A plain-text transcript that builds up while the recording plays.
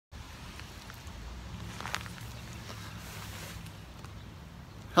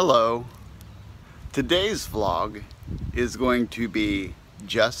Hello. Today's vlog is going to be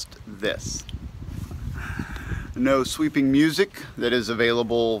just this. No sweeping music that is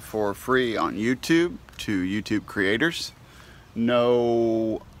available for free on YouTube to YouTube creators.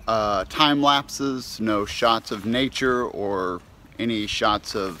 No time lapses, no shots of nature or any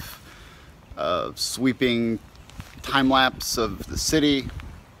shots of sweeping time lapse of the city.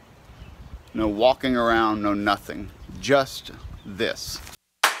 No walking around, no nothing. Just this.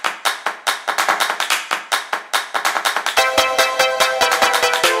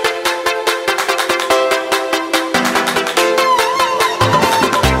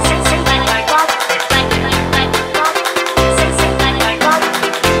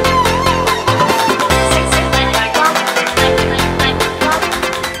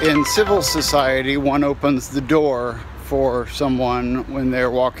 In civil society, one opens the door for someone when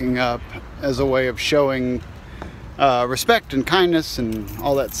they're walking up as a way of showing respect and kindness and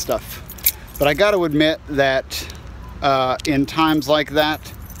all that stuff. But I got to admit that in times like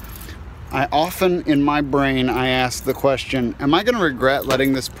that, I often in my brain I ask the question, am I going to regret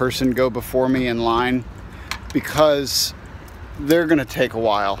letting this person go before me in line? Because they're going to take a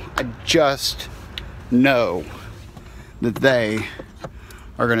while. I just know that they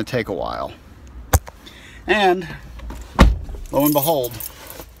are going to take a while. And lo and behold,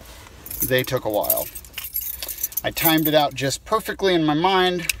 they took a while. I timed it out just perfectly in my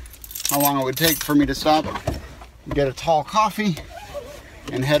mind, how long it would take for me to stop, get a tall coffee,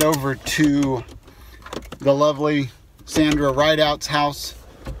 and head over to the lovely Sandra Rideout's house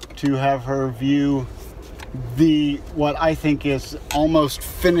to have her view what I think is almost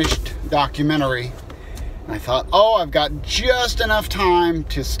finished documentary. And I thought, oh, I've got just enough time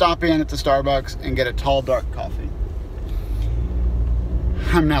to stop in at the Starbucks and get a tall, dark coffee.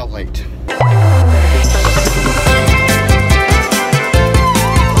 I'm now late.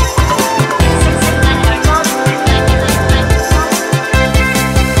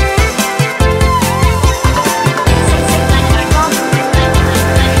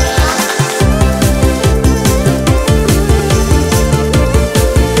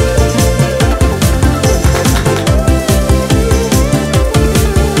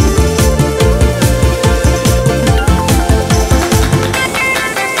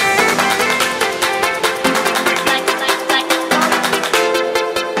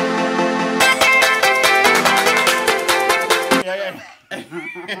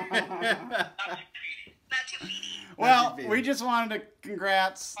 Well, we just wanted to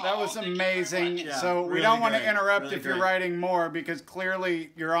congrats. That was amazing. Yeah, so we don't want to interrupt if you're writing more because clearly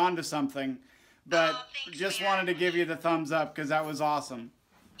you're on to something. But just wanted to give you the thumbs up because that was awesome.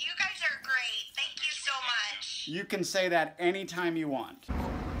 You guys are great. Thank you so much. You can say that anytime you want.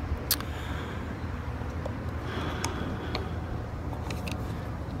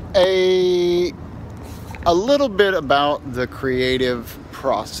 A little bit about the creative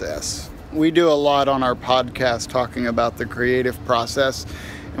process. We do a lot on our podcast talking about the creative process,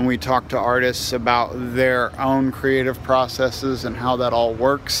 and we talk to artists about their own creative processes and how that all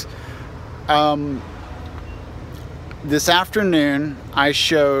works. This afternoon, I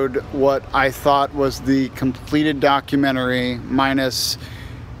showed what I thought was the completed documentary minus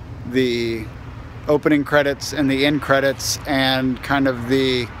the opening credits and the end credits and kind of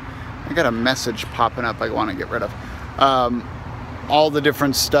I got a message popping up I want to get rid of. All the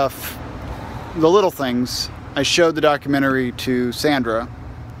different stuff, the little things. I showed the documentary to Sandra,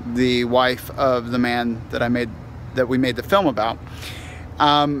 the wife of the man that we made the film about.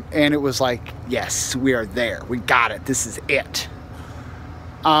 And it was like, yes, we are there. We got it. This is it.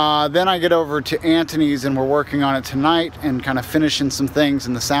 Then I get over to Anthony's and we're working on it tonight and kind of finishing some things,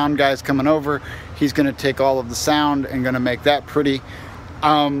 and the sound guy's coming over. He's going to take all of the sound and going to make that pretty.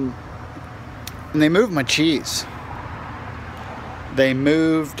 And they moved my cheese. They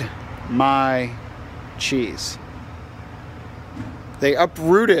moved my cheese. They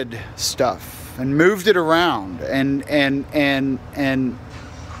uprooted stuff and moved it around, and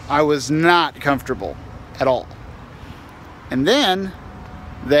I was not comfortable at all. And then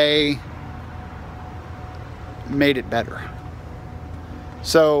they made it better.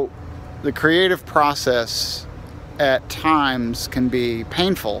 So the creative process at times can be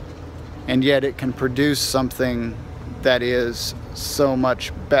painful, and yet it can produce something that is so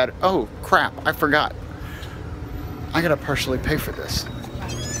much better. Oh crap, I forgot. I gotta partially pay for this.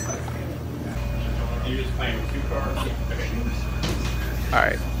 You're just playing with 2 cards?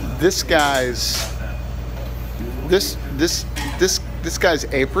 Alright, this guy's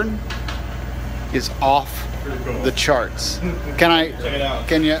apron is off the charts. Check it out.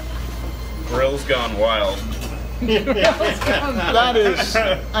 Can you? Grill's gone wild. That is,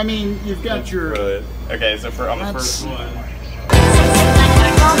 I mean, you've got your... Brilliant. Okay, so on the first one.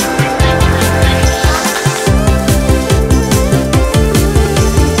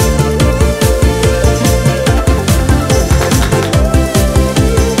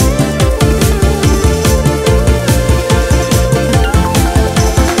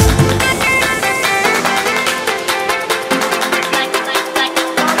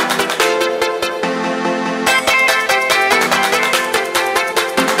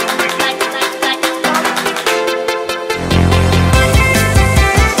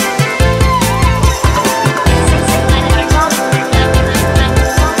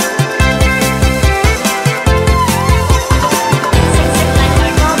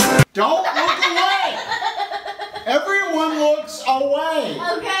 Don't look away! Everyone looks away!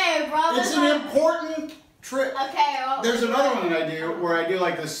 Okay, bro. It's an important trick. Okay, well, There's another one that I do where I do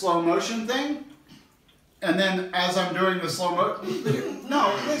like this slow motion thing. And then as I'm doing the slow motion...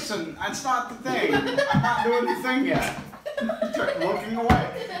 No, listen, that's not the thing. I'm not doing the thing yet. Start looking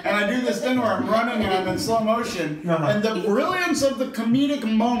away. And I do this thing where I'm running and I'm in slow motion. And the brilliance of the comedic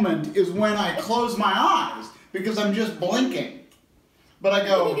moment is when I close my eyes because I'm just blinking. But I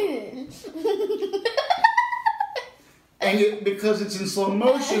go... And because it's in slow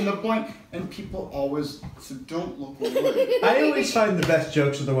motion, the point, and people always, so don't look away. I always find the best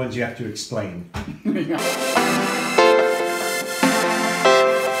jokes are the ones you have to explain. Yeah.